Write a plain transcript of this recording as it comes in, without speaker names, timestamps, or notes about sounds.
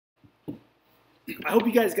I hope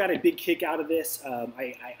you guys got a big kick out of this.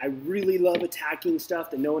 I really love attacking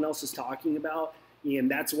stuff that no one else is talking about, and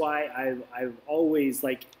that's why I've always,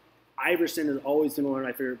 like, Iverson has always been one of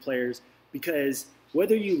my favorite players, because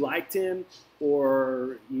whether you liked him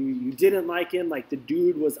or you didn't like him, like, the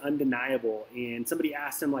dude was undeniable. And somebody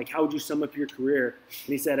asked him, like, how would you sum up your career?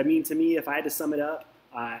 And he said, I mean, to me, if I had to sum it up,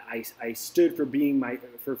 I stood for being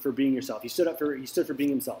for being yourself. He stood for being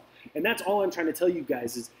himself. And that's all I'm trying to tell you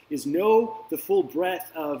guys is know the full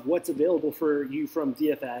breadth of what's available for you from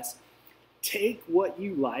DFS. Take what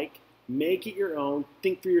you like, make it your own,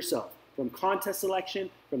 think for yourself. From contest selection,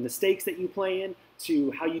 from the stakes that you play in,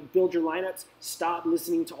 to how you build your lineups. Stop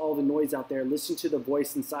listening to all the noise out there. Listen to the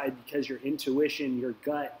voice inside, because your intuition, your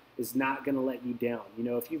gut is not going to let you down. You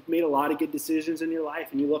know, if you've made a lot of good decisions in your life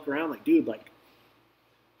and you look around like, dude, like,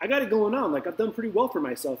 I got it going on. Like, I've done pretty well for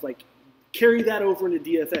myself. Like, carry that over into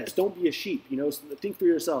DFS. Don't be a sheep, you know, think for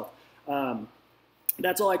yourself.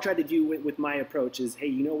 That's all I try to do with my approach is, hey,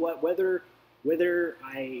 you know what, whether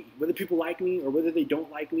people like me or whether they don't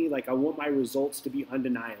like me, like, I want my results to be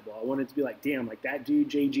undeniable. I want it to be like, damn, like, that dude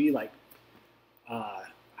JG, like,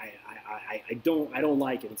 I don't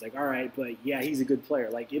like it. It's like, all right, but yeah, he's a good player.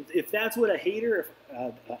 Like, if that's what a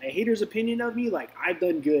hater's opinion of me, like, I've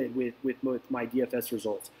done good with my DFS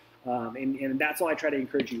results. And that's all I try to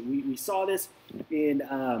encourage you. We saw this in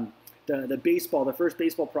the first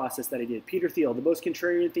baseball process that I did. Peter Thiel, the most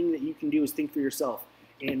contrarian thing that you can do is think for yourself.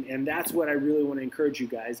 And that's what I really want to encourage you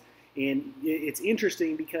guys. And it's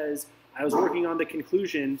interesting because I was working on the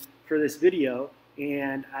conclusion for this video,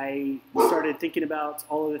 and I started thinking about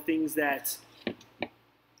all of the things that...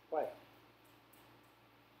 Quiet.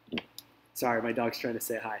 Sorry, my dog's trying to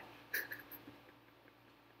say hi.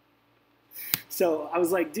 So I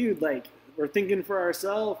was like, dude, like, we're thinking for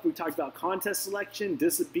ourselves. We talked about contest selection,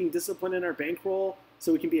 being disciplined in our bankroll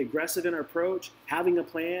so we can be aggressive in our approach, having a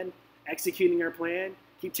plan, executing our plan,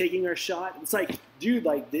 keep taking our shot. It's like, dude,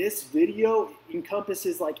 like, this video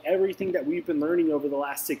encompasses, like, everything that we've been learning over the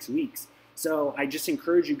last 6 weeks. So I just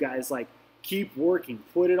encourage you guys, like, keep working,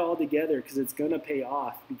 put it all together, because it's going to pay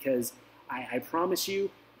off. Because I promise you,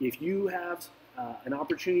 if you have an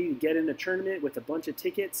opportunity to get in a tournament with a bunch of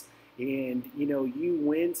tickets, and, you know, you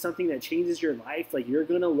win something that changes your life, like, you're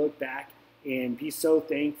going to look back and be so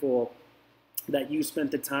thankful that you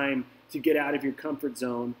spent the time to get out of your comfort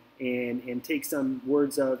zone and take some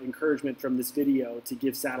words of encouragement from this video to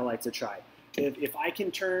give satellites a try. If I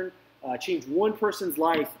can change one person's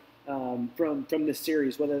life from this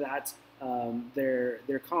series, whether that's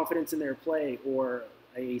their confidence in their play, or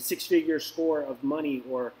a six-figure score of money,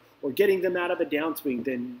 or getting them out of a downswing,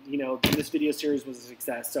 then, you know, this video series was a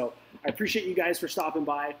success. So I appreciate you guys for stopping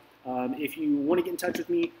by. If you want to get in touch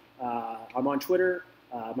with me, I'm on Twitter.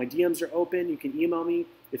 My DMs are open. You can email me.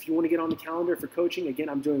 If you want to get on the calendar for coaching, again,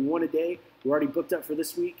 I'm doing one a day. We're already booked up for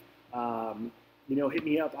this week. You know, hit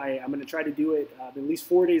me up. I'm going to try to do it at least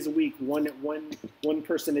 4 days a week, one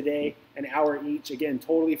person a day, an hour each. Again,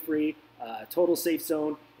 totally free, total safe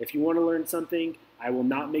zone. If you want to learn something, I will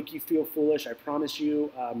not make you feel foolish. I promise you.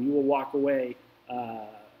 You will walk away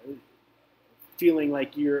feeling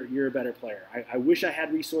like you're a better player. I wish I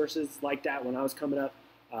had resources like that when I was coming up.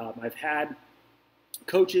 I've had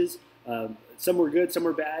coaches. Some were good, some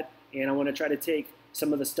were bad, and I want to try to take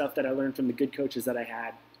some of the stuff that I learned from the good coaches that I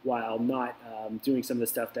had, while not doing some of the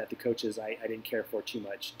stuff that the coaches I didn't care for too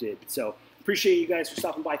much did. So appreciate you guys for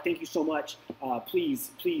stopping by. Thank you so much.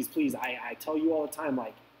 Please, please, please, I tell you all the time,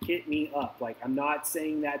 like, hit me up. Like, I'm not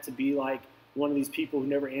saying that to be like one of these people who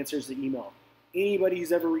never answers the email. Anybody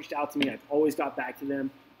who's ever reached out to me, I've always got back to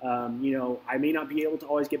them. You know, I may not be able to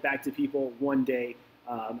always get back to people one day.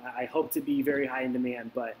 I hope to be very high in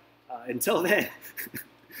demand, but until then,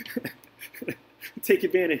 take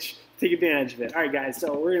advantage of it. All right, guys,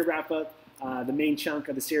 so we're going to wrap up the main chunk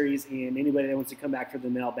of the series, and anybody that wants to come back for the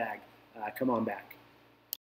mailbag, come on back.